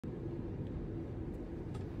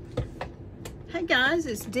Hey guys,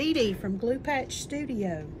 it's Dee Dee from Glue Patch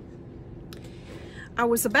Studio. I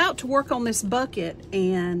was about to work on this bucket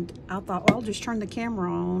and I thought, well, I'll just turn the camera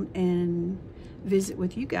on and visit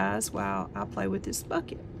with you guys while I play with this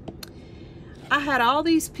bucket. I had all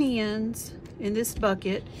these pens in this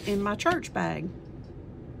bucket in my church bag.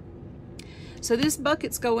 So this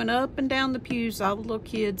bucket's going up and down the pews, all the little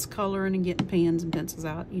kids coloring and getting pens and pencils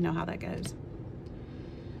out. You know how that goes.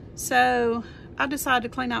 So I decided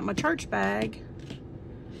to clean out my church bag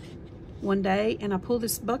one day and I pulled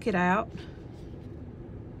this bucket out.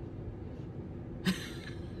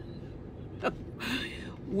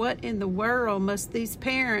 What in the world must these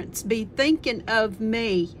parents be thinking of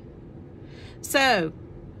me? So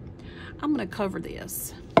I'm gonna cover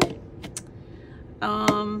this.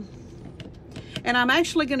 And I'm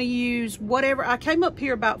actually gonna use whatever, I came up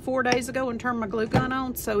here about 4 days ago and turned my glue gun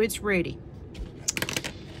on, so it's ready.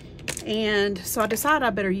 And so I decided I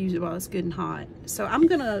better use it while it's good and hot. So I'm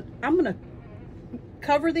gonna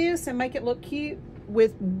cover this and make it look cute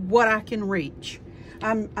with what I can reach.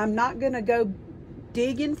 I'm not gonna go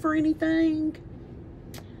digging for anything.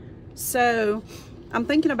 So I'm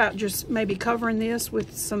thinking about just maybe covering this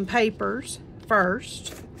with some papers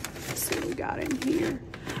first. Let's see what we got in here.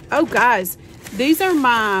 Oh guys, these are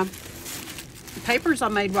my papers I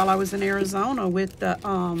made while I was in Arizona with the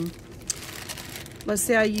let's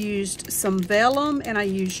see, I used some vellum and I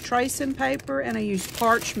used tracing paper and I used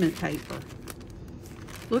parchment paper.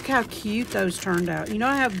 Look how cute those turned out. You know,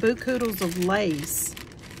 I have boo-koodles of lace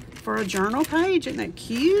for a journal page. Isn't that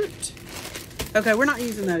cute? Okay, we're not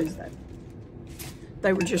using those though.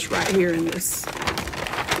 They were just right here in this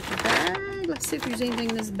bag. Let's see if there's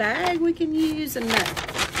anything in this bag we can use. And no,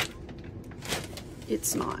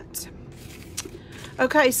 it's not.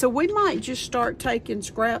 Okay, so we might just start taking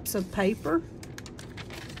scraps of paper.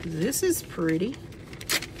 This is pretty.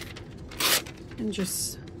 And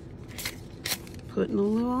just putting a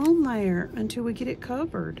little on there until we get it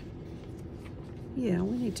covered. Yeah,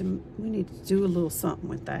 we need to do a little something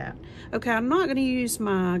with that. Okay, I'm not gonna use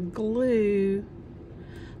my glue.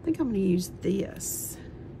 I think I'm gonna use this.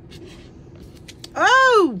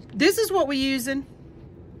 Oh, this is what we're using.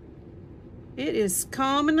 It is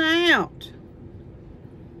coming out.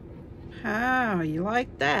 How you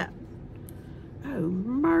like that? Oh,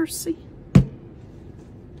 mercy.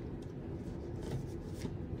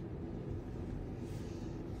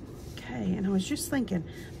 Okay, and I was just thinking,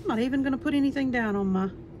 I'm not even going to put anything down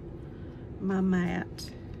on my mat.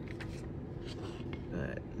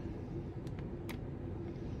 But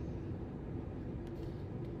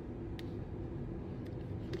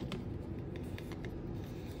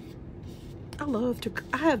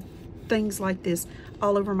I have things like this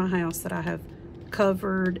all over my house that I have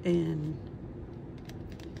covered and,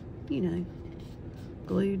 you know,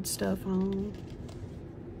 glued stuff on.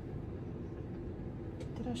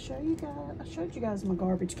 Did I show you guys? I showed you guys my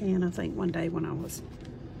garbage can, I think, one day when I was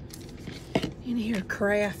in here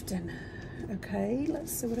crafting. Okay,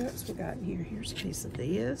 let's see what else we got in here. Here's a piece of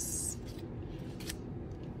this.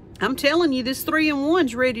 I'm telling you, this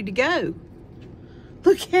 3-in-1's ready to go.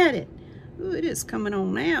 Look at it. Ooh, it is coming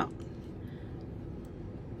on out.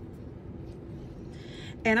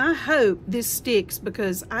 And I hope this sticks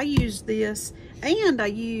because I used this and I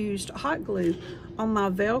used hot glue on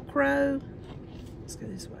my Velcro. Let's go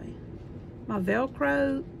this way. My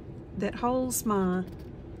Velcro that holds my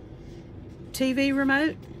TV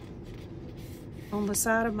remote on the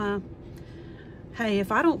side of my, hey,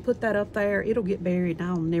 if I don't put that up there, it'll get buried and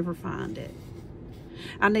I'll never find it.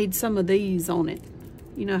 I need some of these on it.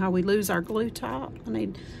 You know how we lose our glue top? I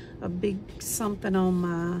need a big something on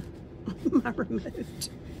my remote.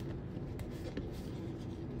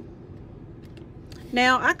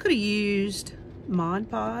 Now, I could have used Mod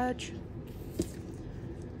Podge.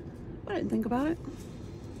 I didn't think about it.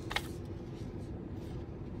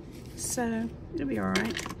 So, it'll be all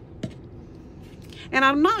right. And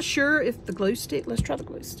I'm not sure if the glue stick, let's try the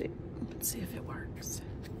glue stick. Let's see if it works.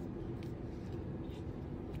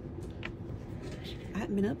 I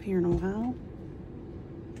haven't been up here in a while.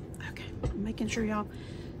 Okay, I'm making sure y'all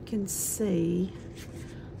can see.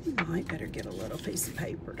 Might better get a little piece of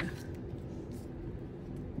paper.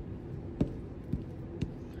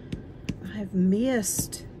 I have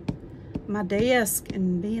missed my desk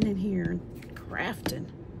and being in here and crafting.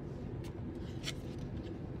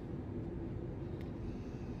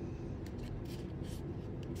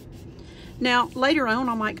 Now, later on,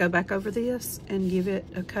 I might go back over this and give it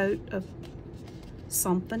a coat of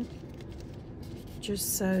something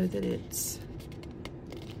just so that it's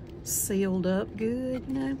sealed up good,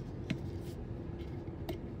 you know.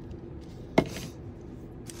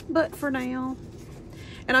 but for now.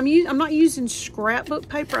 And I'm not using scrapbook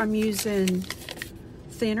paper, I'm using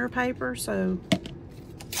thinner paper, so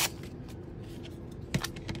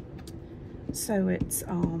it's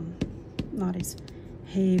not as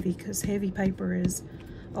heavy, because heavy paper is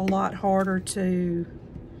a lot harder to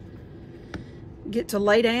get to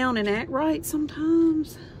lay down and act right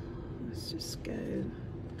sometimes. Let's just go.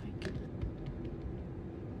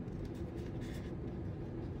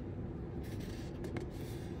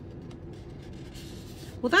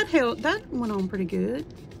 Well, that went on pretty good.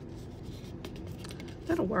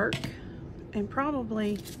 That'll work. And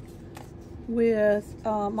probably with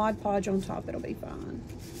Mod Podge on top, it'll be fine.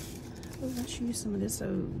 Oh, let's use some of this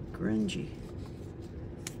old grungy.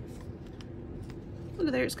 Look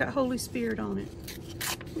at there, it's got Holy Spirit on it.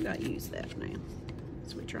 We gotta use that now.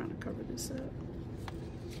 So we're trying to cover this up.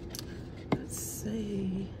 Let's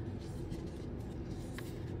see.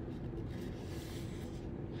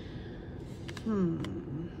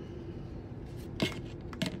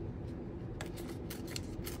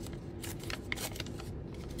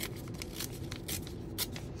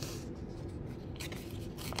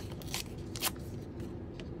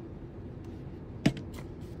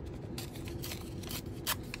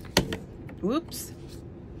 Whoops.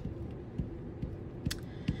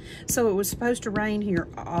 So it was supposed to rain here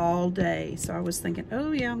all day. So I was thinking,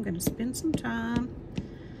 oh yeah, I'm going to spend some time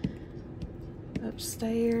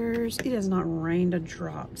upstairs. It has not rained a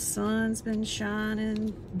drop. Sun's been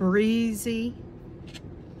shining, breezy.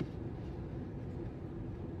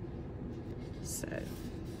 So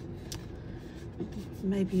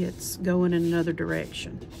maybe it's going in another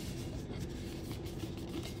direction.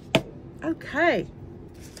 Okay.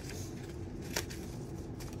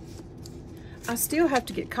 I still have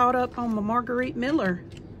to get caught up on my Marguerite Miller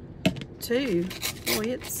too. Boy,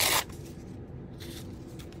 it's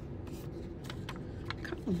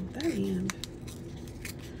on that end.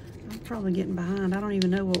 I'm probably getting behind. I don't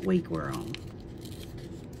even know what week we're on.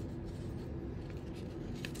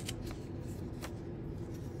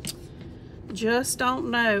 Just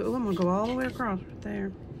don't know. Oh, I'm gonna go all the way across right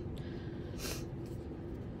there.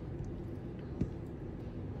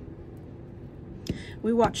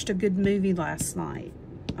 We watched a good movie last night.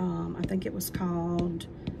 I think it was called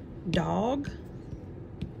Dog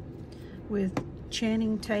with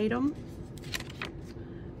Channing Tatum.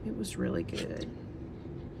 It was really good.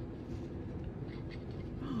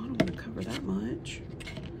 Oh, I don't want to cover that much.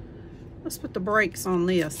 Let's put the brakes on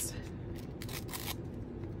this.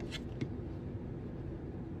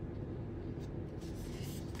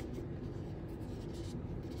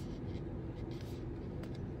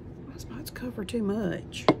 Cover too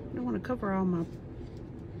much. I don't want to cover all my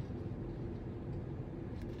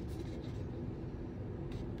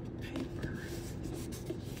paper.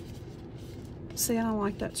 See, I don't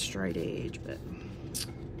like that straight edge, but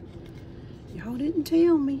y'all didn't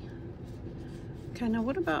tell me. Okay, now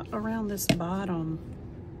what about around this bottom?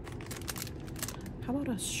 How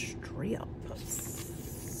about a strip of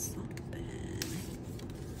something?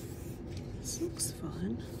 This looks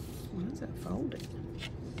fun. Why is that folded?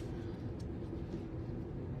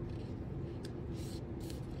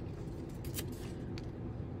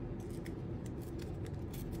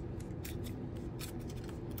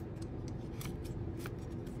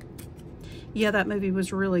 Yeah, that movie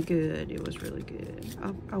was really good. It was really good.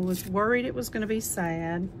 I was worried it was going to be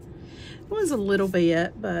sad. It was a little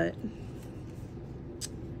bit, but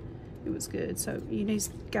it was good. So you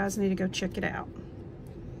guys need to go check it out.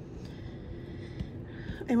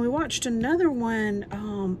 And we watched another one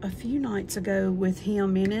a few nights ago with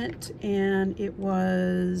him in it, and it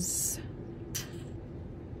was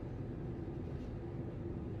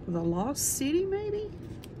The Lost City, maybe?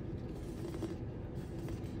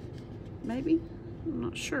 Maybe? I'm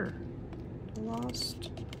not sure.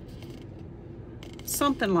 Lost.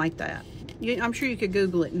 Something like that. I'm sure you could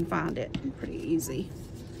Google it and find it. Pretty easy.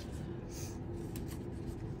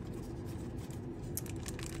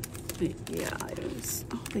 Yeah, items.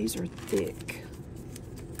 Oh, these are thick.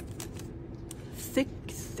 Thick,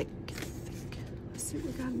 thick, thick. Let's see what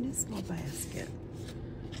we got in this little basket.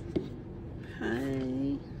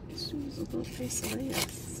 Hey, let's use a little piece of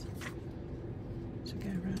this to go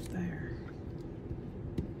right there.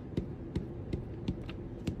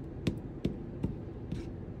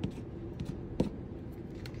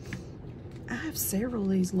 I have several of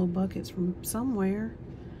these little buckets from somewhere.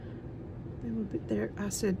 They would be there. I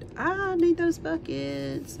said, I need those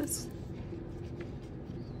buckets. I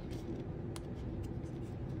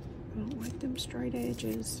don't like them straight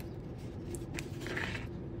edges.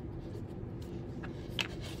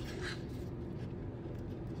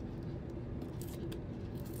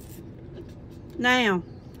 Now,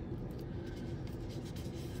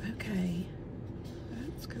 okay,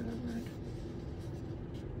 that's covered.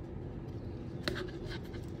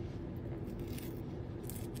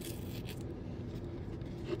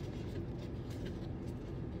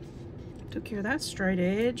 Took care of that straight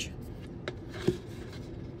edge.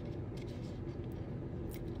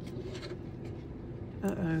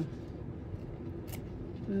 Uh-oh.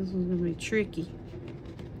 This one's gonna be tricky.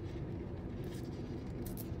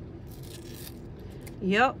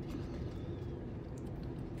 Yep.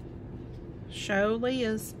 Surely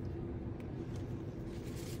is.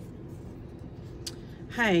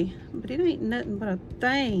 Hey, but it ain't nothing but a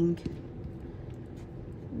thing.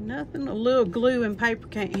 Nothing a little glue and paper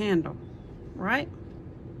can't handle, right?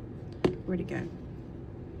 Where'd it go?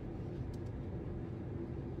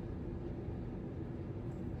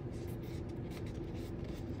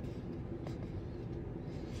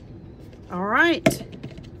 All right.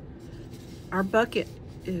 Our bucket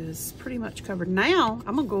is pretty much covered. Now,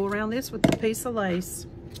 I'm gonna go around this with a piece of lace.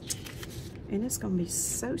 And it's gonna be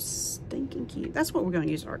so stinking cute. That's what we're gonna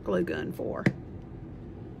use our glue gun for.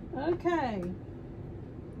 Okay.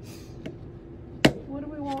 What do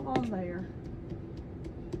we want on there?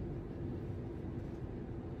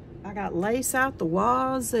 I got lace out the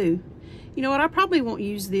wazoo. You know what, I probably won't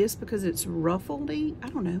use this because it's ruffledy. I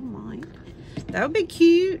don't know, might. That would be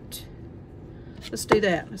cute. Let's do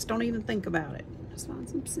that. Let's don't even think about it. Let's find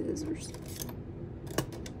some scissors.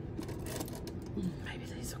 Maybe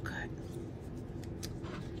these will cut.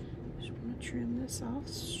 Just want to trim this off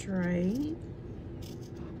straight.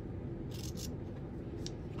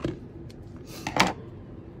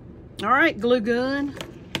 All right, glue gun.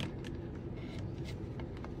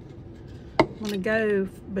 I'm gonna go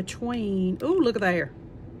between. Oh, look at there.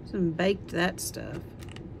 Some baked that stuff.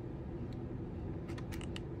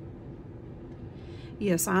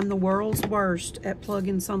 Yes, I'm the world's worst at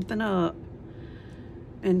plugging something up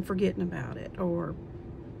and forgetting about it, or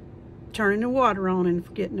turning the water on and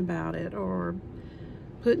forgetting about it, or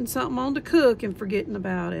putting something on to cook and forgetting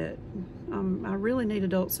about it. I really need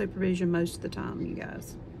adult supervision most of the time, you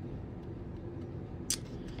guys.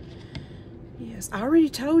 Yes, I already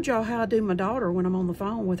told y'all how I do my daughter when I'm on the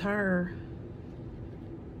phone with her.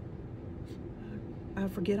 I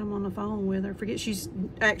forget I'm on the phone with her. Forget she's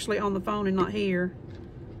actually on the phone and not here.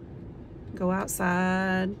 Go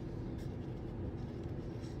outside.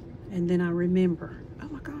 And then I remember, oh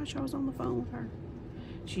my gosh, I was on the phone with her.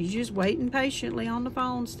 She's just waiting patiently on the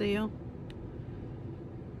phone still.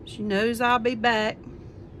 She knows I'll be back.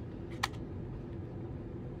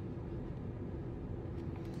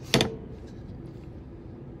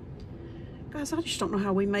 Guys, I just don't know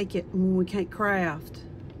how we make it when we can't craft.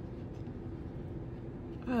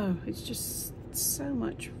 Oh, it's just so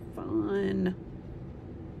much fun.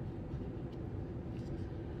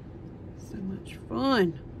 So much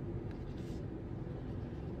fun.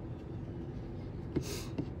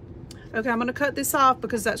 Okay, I'm going to cut this off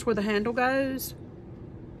because that's where the handle goes.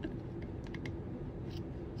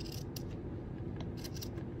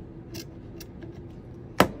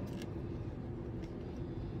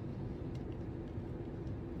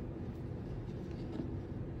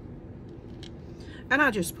 And I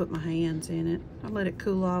just put my hands in it. I let it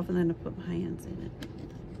cool off and then I put my hands in it.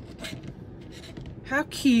 How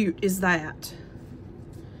cute is that?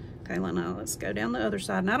 Okay, now let's go down the other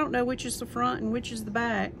side. And I don't know which is the front and which is the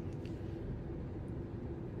back.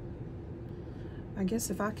 I guess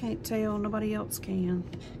if I can't tell, nobody else can.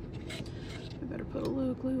 I better put a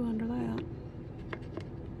little glue under that.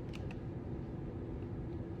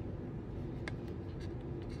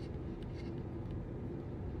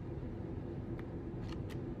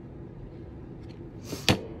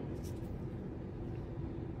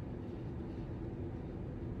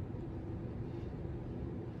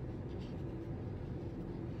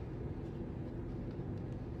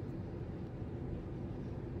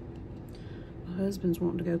 My husband's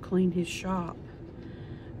wanting to go clean his shop.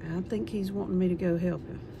 I think he's wanting me to go help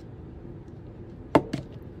him.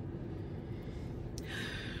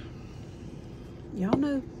 Y'all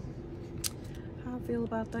know how I feel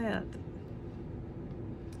about that.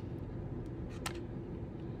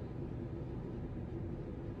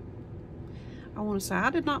 I want to say I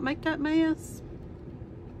did not make that mess,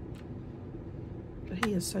 but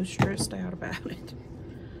he is so stressed out about it.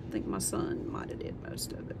 I think my son might have did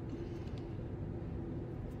most of it.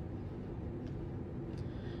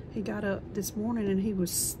 He got up this morning and he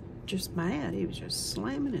was just mad. He was just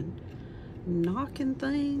slamming and knocking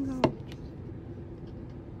things.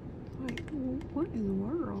 Like, what in the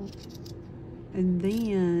world? And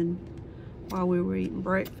then, while we were eating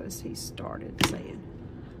breakfast, he started saying,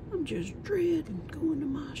 I'm just dreading going to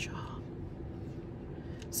my shop.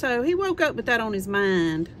 So he woke up with that on his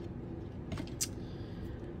mind.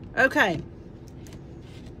 Okay.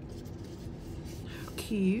 How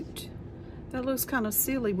cute. That looks kind of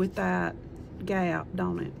silly with that gap,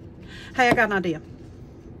 don't it? Hey, I got an idea.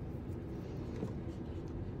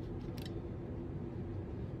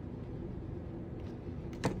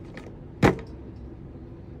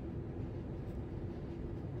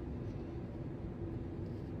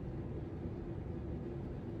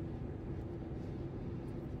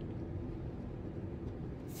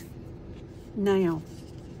 Now,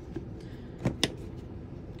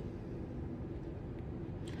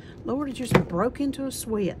 Lord, it just broke into a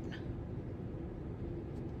sweat.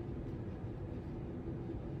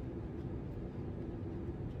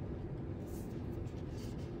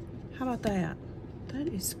 How about that? That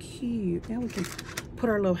is cute. Now we can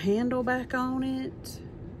put our little handle back on it.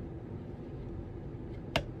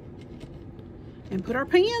 And put our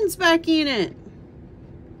pens back in it.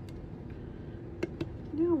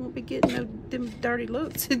 Now I won't be getting no them dirty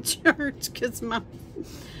looks at church because my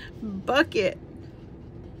bucket.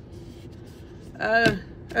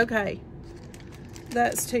 Okay.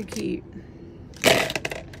 That's too cute.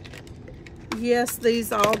 Yes,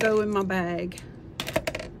 these all go in my bag.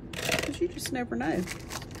 Because you just never know.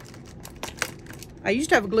 I used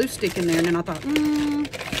to have a glue stick in there, and then I thought, I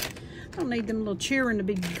don't need them little children to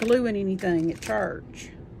be gluing anything at church.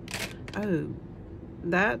 Oh,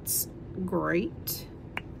 that's great.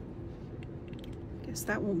 Guess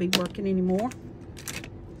that won't be working anymore.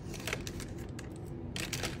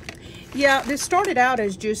 Yeah, this started out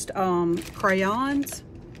as just crayons.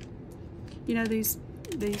 You know, these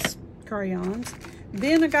crayons.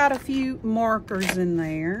 Then I got a few markers in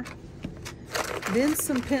there. Then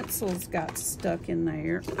some pencils got stuck in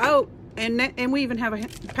there. Oh, and we even have a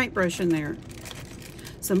paintbrush in there.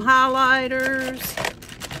 Some highlighters.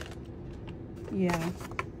 Yeah.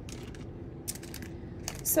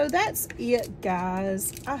 So that's it,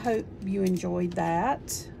 guys. I hope you enjoyed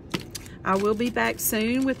that. I will be back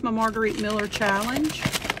soon with my Marguerite Miller challenge.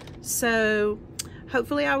 So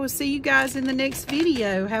hopefully I will see you guys in the next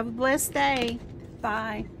video. Have a blessed day.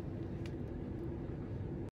 Bye.